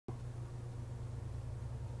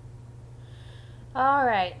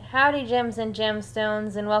Alright, howdy gems and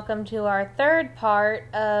gemstones, and welcome to our third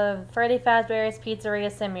part of Freddy Fazbear's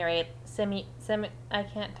Pizzeria I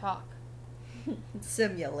can't talk.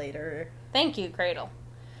 Simulator. Thank you, Cradle.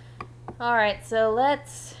 Alright, so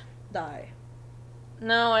let's... Die.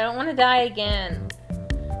 No, I don't want to die again.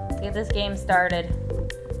 Let's get this game started.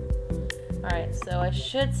 Alright, so I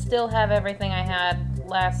should still have everything I had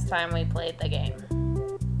last time we played the game.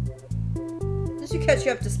 Just to catch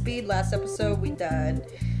you up to speed, last episode we died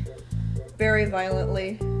very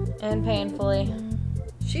violently. And painfully.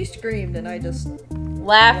 She screamed and I just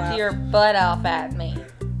Laughed your butt off at me.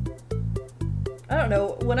 I don't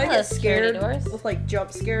know, when I get security scared doors. with like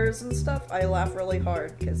jump scares and stuff, I laugh really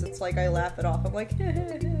hard because it's like I laugh it off. I'm like,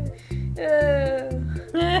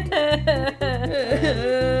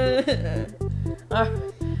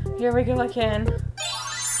 Oh, here we go again.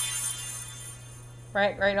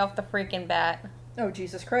 Right off the freaking bat. Oh,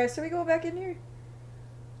 Jesus Christ, are we going back in here?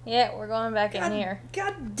 Yeah, we're going back in here.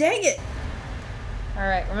 God dang it!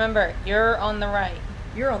 Alright, remember, you're on the right.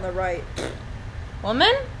 You're on the right.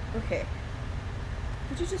 Woman? Okay.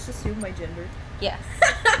 Did you just assume my gender? Yes.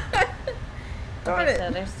 Darn Okay, it.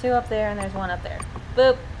 so there's two up there and there's one up there.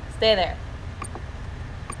 Boop. Stay there.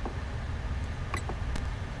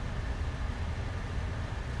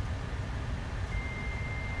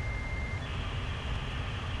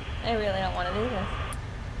 I really don't want to do this.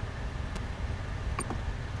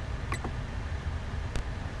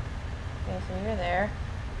 Okay, so you're there.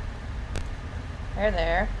 You're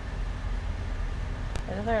there.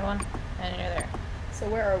 There's a third one. And you're there. So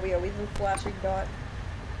where are we? Are we the flashing dot?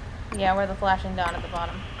 Yeah, we're the flashing dot at the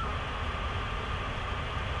bottom.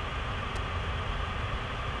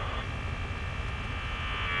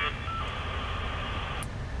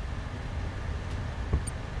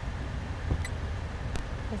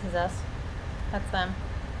 This is us. That's them.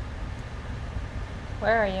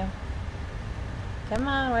 Where are you? Come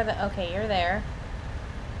on, where the... Okay, you're there.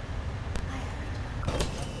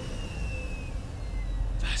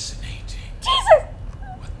 Fascinating. Jesus!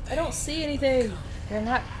 I don't see anything. You're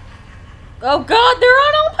not... Oh god, they're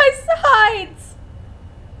on all my sides!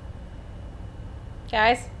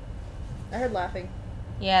 Guys? I heard laughing.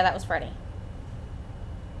 Yeah, that was Freddy.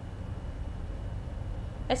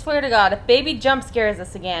 I swear to God, if baby jump scares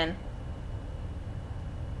us again.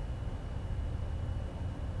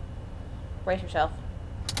 Brace yourself.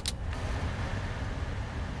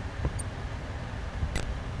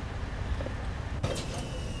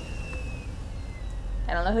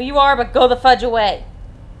 I don't know who you are, but go the fudge away.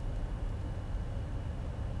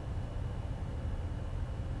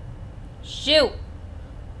 Shoot!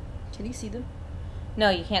 Can you see them? No,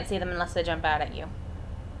 you can't see them unless they jump out at you.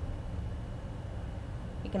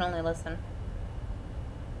 You can only listen.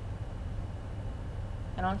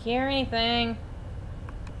 I don't hear anything.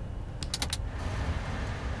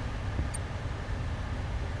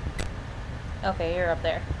 Okay, you're up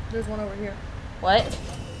there. There's one over here. What?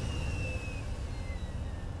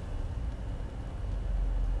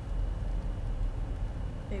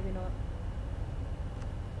 Maybe not.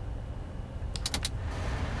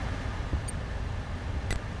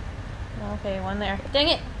 Okay, one there. Dang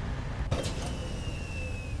it!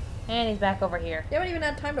 And he's back over here. You haven't even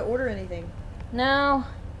had time to order anything. No.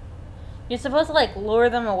 You're supposed to, like, lure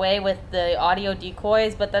them away with the audio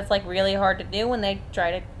decoys, but that's, like, really hard to do when they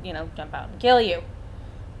try to, you know, jump out and kill you.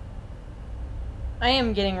 I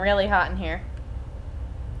am getting really hot in here.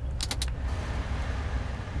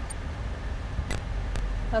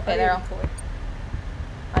 Okay, they're all... Decoy.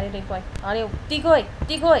 Audio decoy. Audio decoy!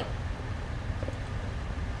 Decoy!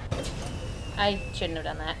 I shouldn't have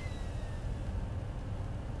done that.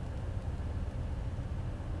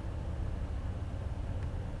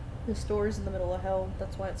 The store's in the middle of hell.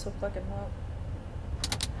 That's why it's so fucking hot.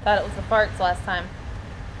 Thought it was the farts last time.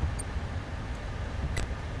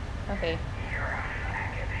 Okay. You're a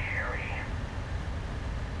faggot, Harry.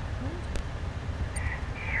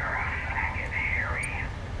 You're a faggot, Harry.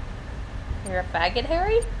 You're a faggot,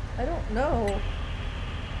 Harry? I don't know.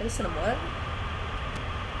 I just said him what?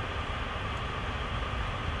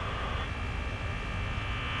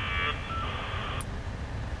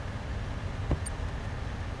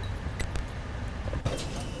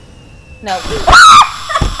 No. One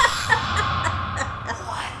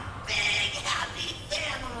big happy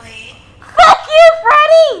family. Fuck you,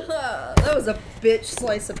 Freddy! That was a bitch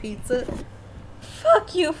slice of pizza.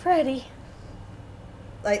 Fuck you, Freddy.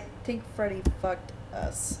 I think Freddy fucked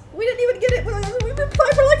us. We didn't even get it. We've been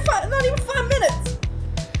playing for like not even 5 minutes.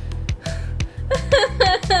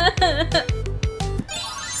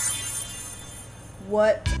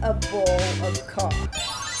 What a bowl of cock.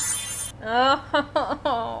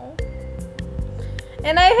 Oh.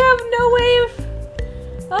 And I have no way of...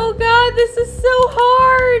 Oh god, this is so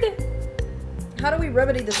hard! How do we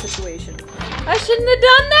remedy the situation? I shouldn't have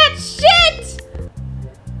done that shit!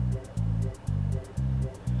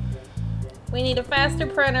 We need a faster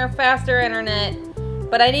printer, faster internet.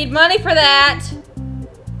 But I need money for that!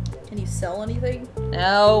 Can you sell anything?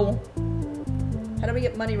 No. How do we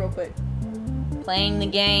get money real quick? Playing the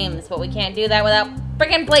games, but we can't do that without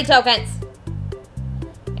freaking play tokens!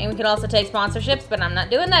 And we could also take sponsorships, but I'm not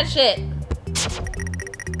doing that shit.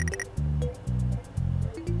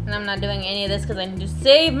 And I'm not doing any of this because I need to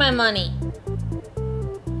save my money.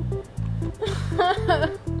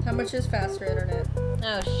 How much is faster internet?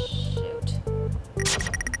 Oh, shoot.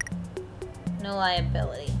 No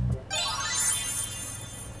liability.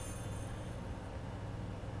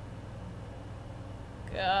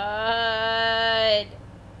 God.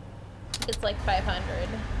 It's like 500.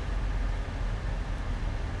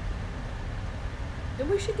 Then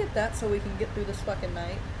we should get that so we can get through this fucking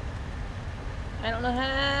night. I don't know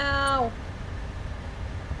how.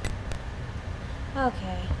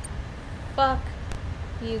 Okay. Fuck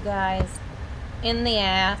you guys. In the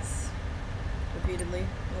ass. Repeatedly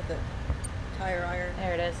with a tire iron.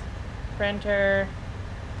 There it is. Printer.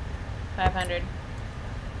 500.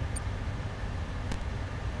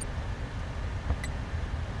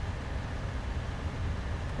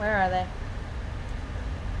 Where are they?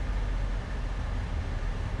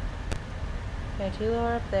 Okay, 2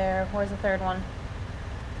 are up there. Where's the third one?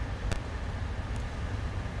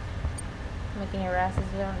 Making your asses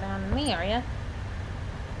down to me, are ya?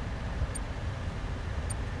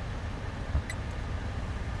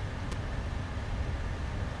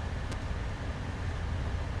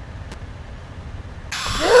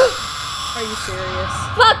 Are you serious?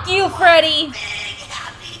 Fuck you, Freddy! Big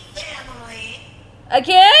happy family.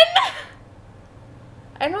 Again?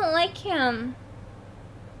 I don't like him.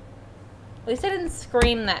 At least I didn't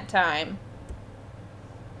scream that time.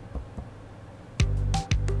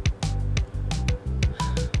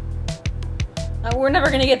 We're never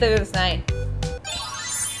gonna get through this night.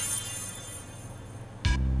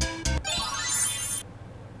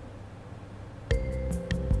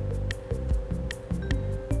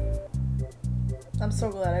 I'm so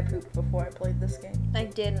glad I pooped before I played this game. I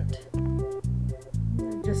didn't.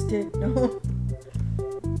 I just did. No.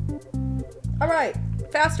 Alright.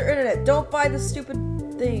 Faster internet. Don't buy the stupid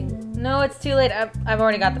thing. No, it's too late. I've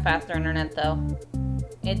already got the faster internet, though.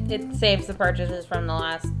 It saves the purchases from the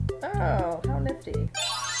last. Oh, how nifty.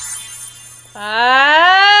 Fuck!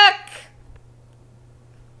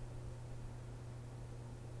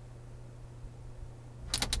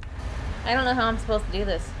 I don't know how I'm supposed to do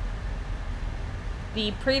this.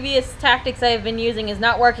 The previous tactics I have been using is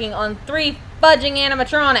not working on 3 fudging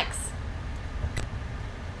animatronics.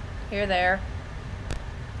 Here, there.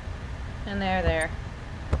 And there.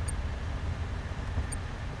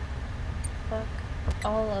 Fuck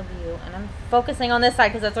all of you. And I'm focusing on this side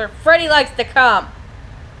because that's where Freddy likes to come.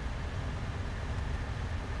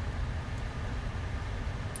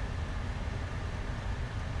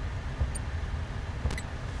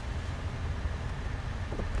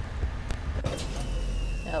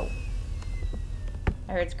 No.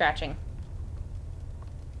 I heard scratching.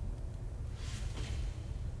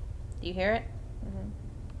 Do you hear it?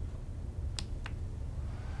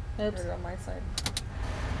 Oops. Put it on my side.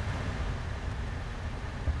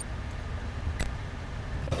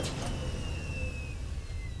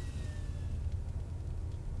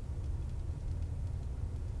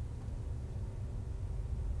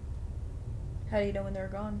 How do you know when they're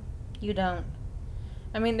gone? You don't.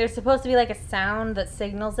 I mean, there's supposed to be like a sound that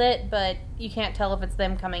signals it, but you can't tell if it's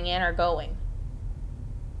them coming in or going.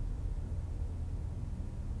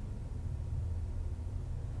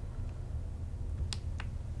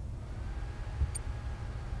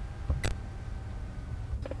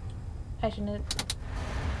 I shouldn't have...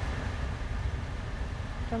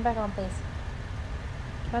 Turn back on, please.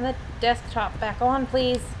 Turn the desktop back on,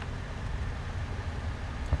 please.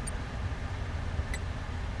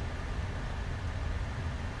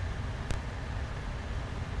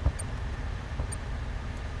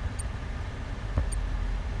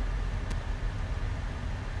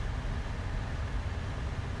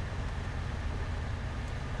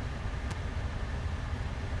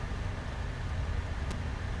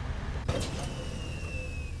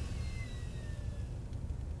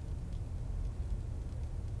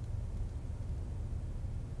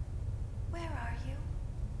 Where are you?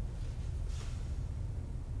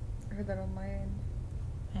 I heard that on my end.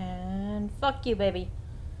 And fuck you, baby.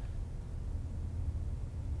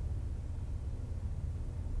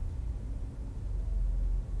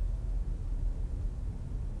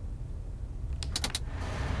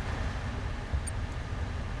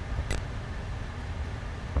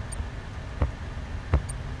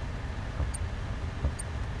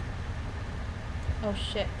 Oh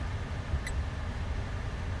shit.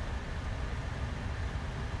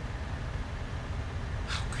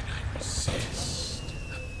 How can I resist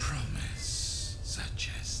a promise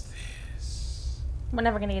such as this? We're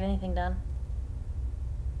never gonna get anything done.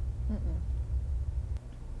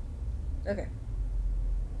 Okay.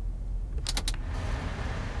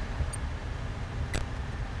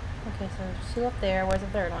 Okay, so there's 2 up there. Where's the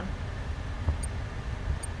 3rd one?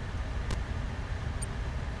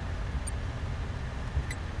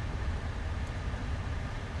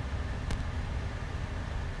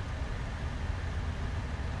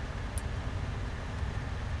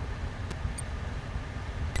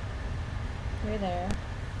 You're there.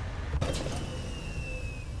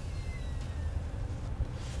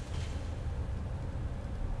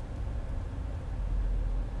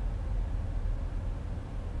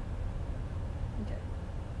 Okay.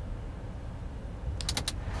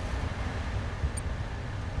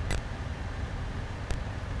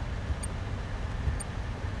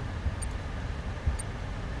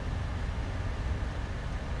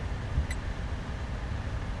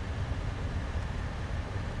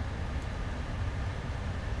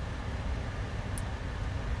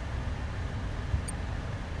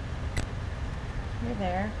 You're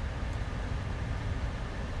there.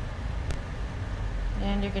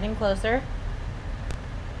 And you're getting closer.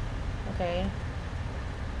 Okay.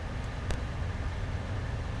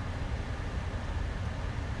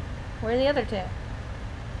 Where are the other 2?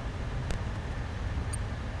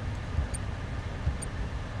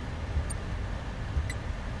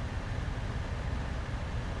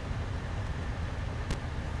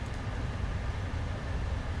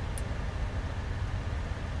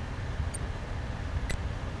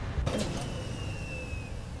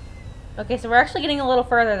 Okay, so we're actually getting a little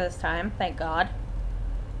further this time, thank God.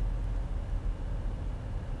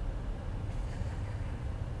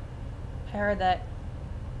 I heard that.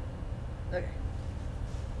 Okay.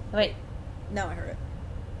 Wait, Now I heard it.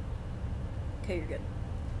 Okay, you're good.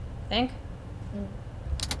 think? I'm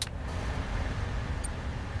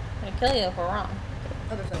gonna kill you if we're wrong.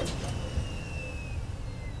 Other side.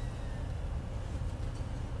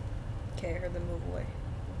 Okay, I heard them move away.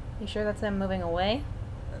 You sure that's them moving away?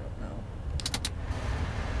 I don't know.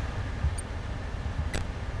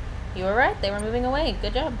 You were right, they were moving away.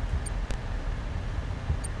 Good job.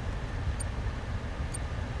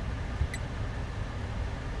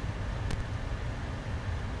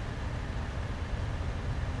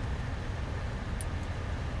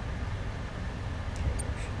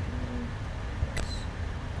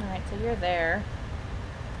 Alright, so you're there.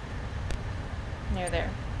 And you're there.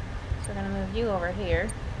 So we're gonna move you over here.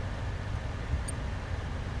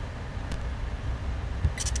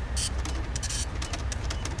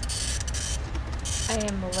 I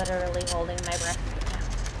am literally holding my breath right now.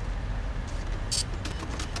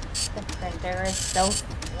 The printer is so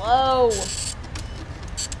slow.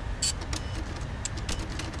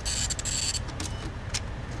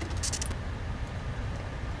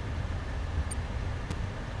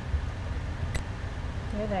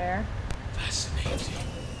 You're there. Fascinating.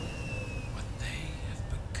 What they have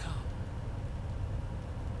become.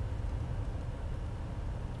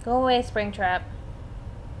 Go away, Springtrap.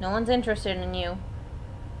 No one's interested in you.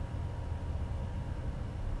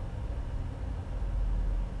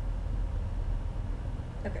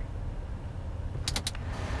 Okay.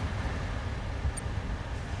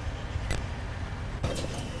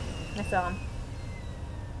 I saw him.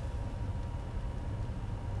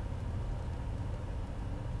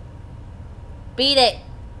 Beat it!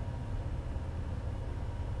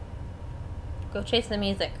 Go chase the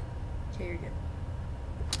music. Okay, you're good.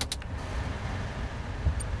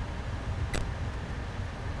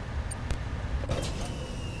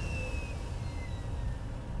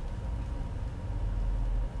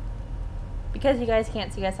 Because you guys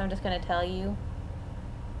can't see us, I'm just gonna tell you.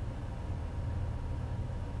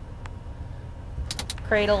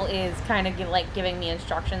 Cradle is kind of like giving me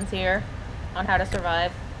instructions here on how to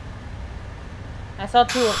survive. I saw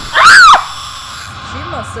 2 of She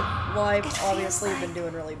must have, well, I've It feels obviously been like-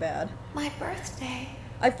 doing really bad. My birthday.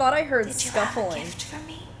 I thought I heard Did you have a scuffling. gift for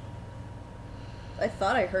me? I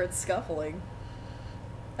thought I heard scuffling.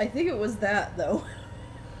 I think it was that, though.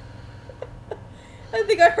 I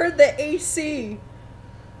think I heard the AC.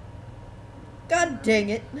 God dang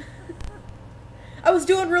it. I was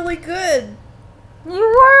doing really good. You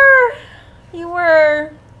were! You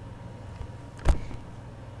were!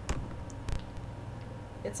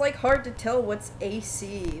 It's like hard to tell what's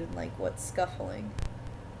AC and like what's scuffling.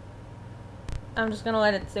 I'm just gonna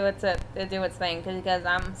let it do its thing because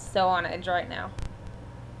I'm so on edge right now.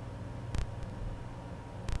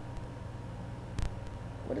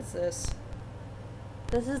 What is this?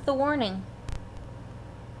 This is the warning.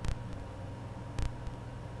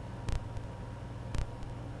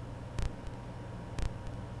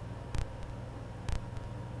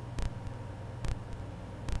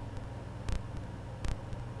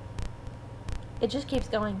 It just keeps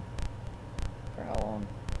going. For how long?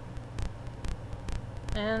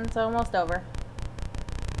 And it's almost over.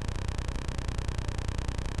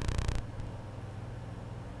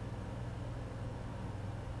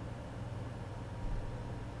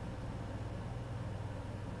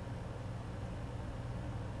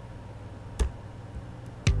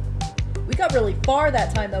 We got really far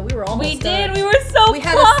that time though. We were almost We done. did. We were so We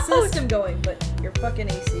close. had a system going, but your fucking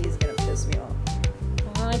AC is gonna piss me off.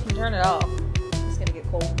 Well, I can turn it off. It's gonna get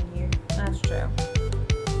cold in here. That's true.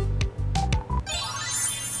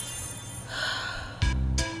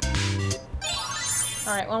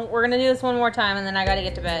 Alright, well, we're gonna do this one more time and then I gotta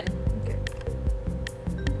get to bed. Okay.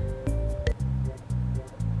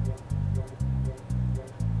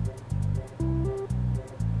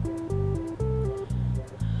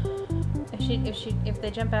 If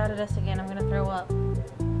they jump out at us again, I'm gonna throw up.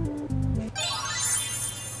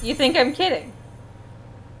 You think I'm kidding?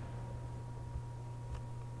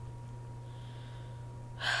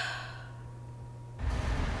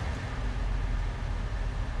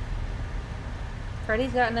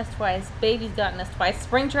 Freddy's gotten us twice. Baby's gotten us twice.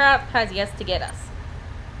 Springtrap has yet to get us.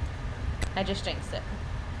 I just jinxed it.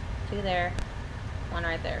 2 there. 1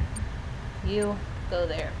 right there. You go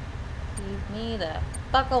there. Leave me the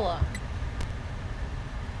fuck alone.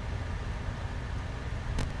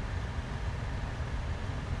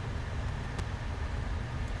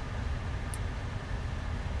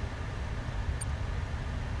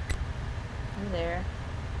 You there.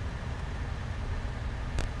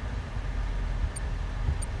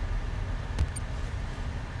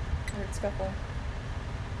 Weird scuffle.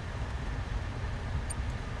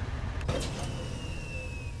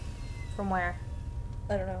 From where?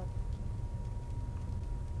 I don't know.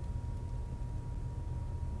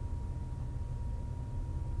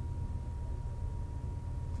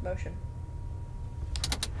 Motion.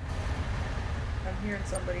 I'm hearing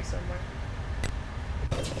somebody somewhere.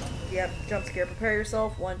 Yep, jump scare. Prepare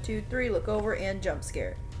yourself. 1, 2, 3. Look over and jump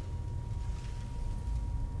scare.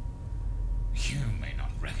 You may not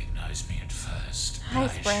recognize me at first, Hi,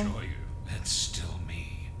 but I Spring. assure you, it's still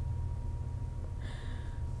me.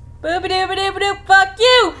 Boop-a-doop-a-doop-a-doop, fuck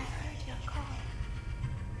you! I heard your call.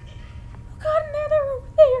 Oh god, now they're over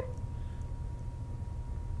there.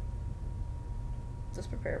 Just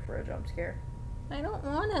prepare for a jump scare. I don't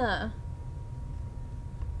wanna.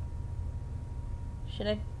 Should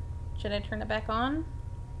I turn it back on?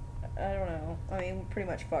 I don't know. I mean, we're pretty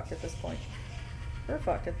much fucked at this point. We're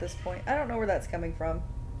fucked at this point. I don't know where that's coming from.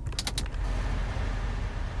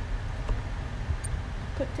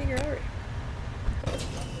 Put to your hurry.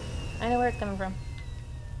 I know where it's coming from.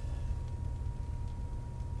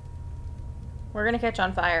 We're gonna catch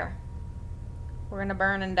on fire. We're gonna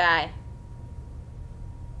burn and die.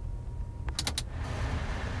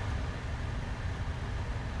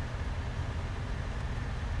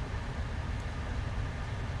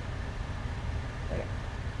 Okay.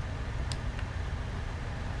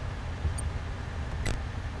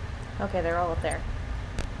 Okay, they're all up there.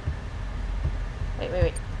 Wait. I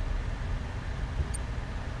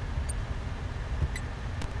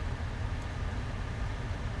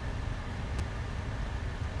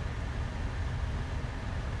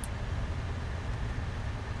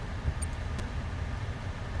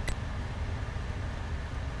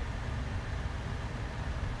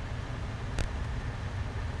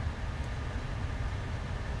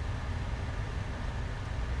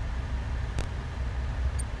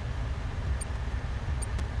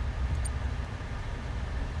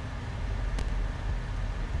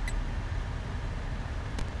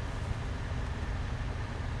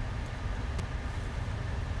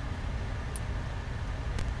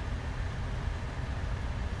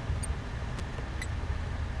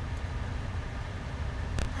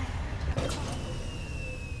heard your call.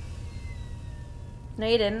 No,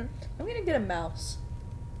 you didn't. I'm gonna get a mouse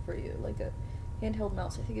for you, like a handheld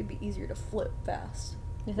mouse. I think it'd be easier to flip fast.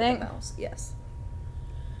 You with think? a mouse, yes.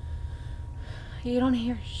 You don't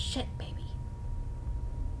hear shit, baby.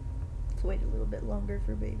 Let's wait a little bit longer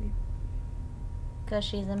for baby. 'Cause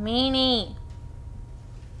she's a meanie.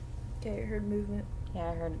 Okay, I heard movement. Yeah,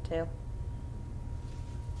 I heard it too.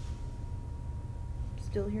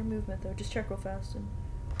 Still hear movement though. Just check real fast and.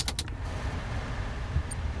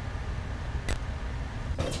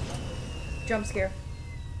 Jump scare.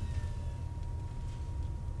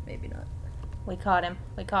 Maybe not. We caught him.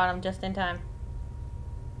 We caught him just in time.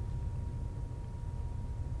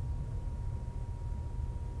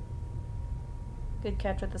 Good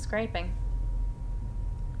catch with the scraping.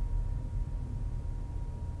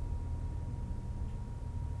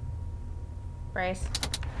 Brace.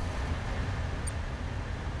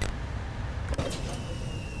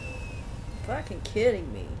 Fucking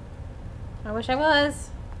kidding me. I wish I was.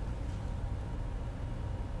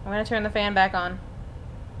 I'm gonna turn the fan back on.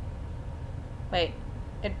 Wait.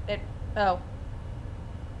 Oh.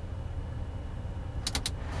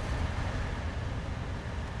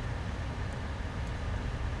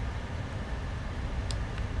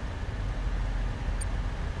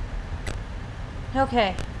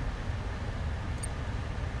 Okay.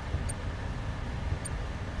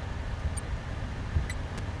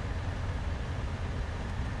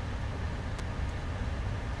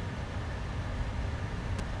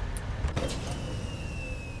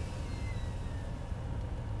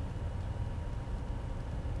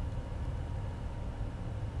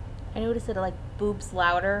 I noticed it like boops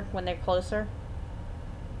louder when they're closer.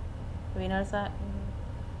 Have you noticed that?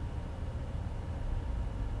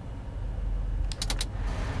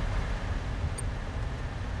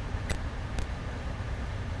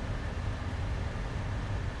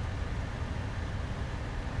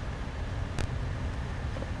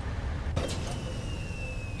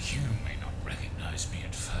 You may not recognize me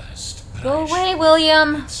at first, but Go I away, assure you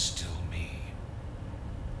William. it's still me.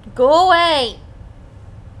 Go away!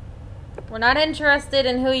 We're not interested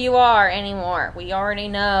in who you are anymore. We already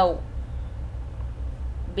know.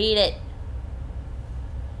 Beat it.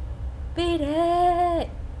 Beat it!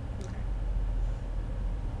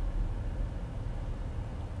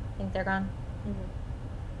 Think they're gone?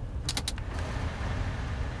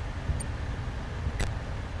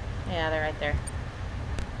 Yeah, they're right there.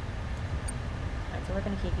 Alright, so we're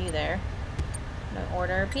gonna keep you there. I'm gonna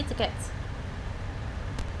order pizza kits.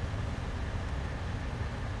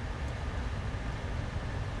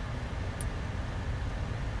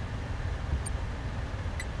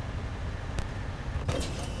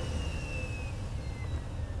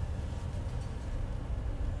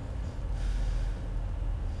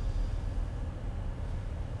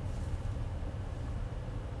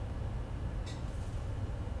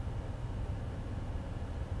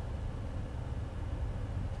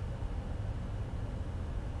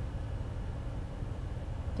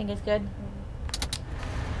 Think it's good?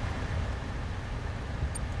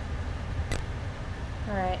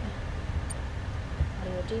 Alright.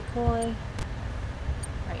 Audio decoy.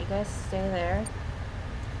 Alright, you guys stay there.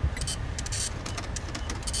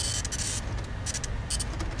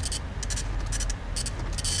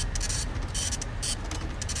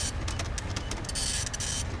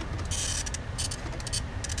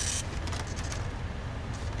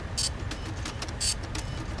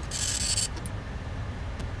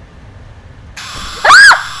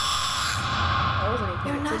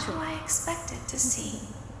 You're not who I expected to see.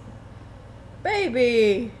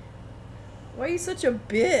 Baby! Why are you such a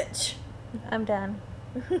bitch? I'm done.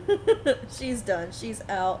 She's done. She's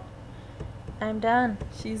out. I'm done.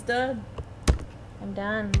 She's done. I'm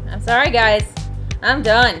done. I'm sorry, guys. I'm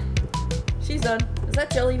done. She's done. Is that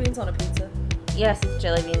jelly beans on a pizza? Yes, it's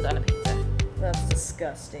jelly beans on a pizza. That's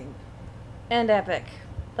disgusting. And epic.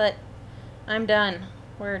 But I'm done.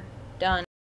 We're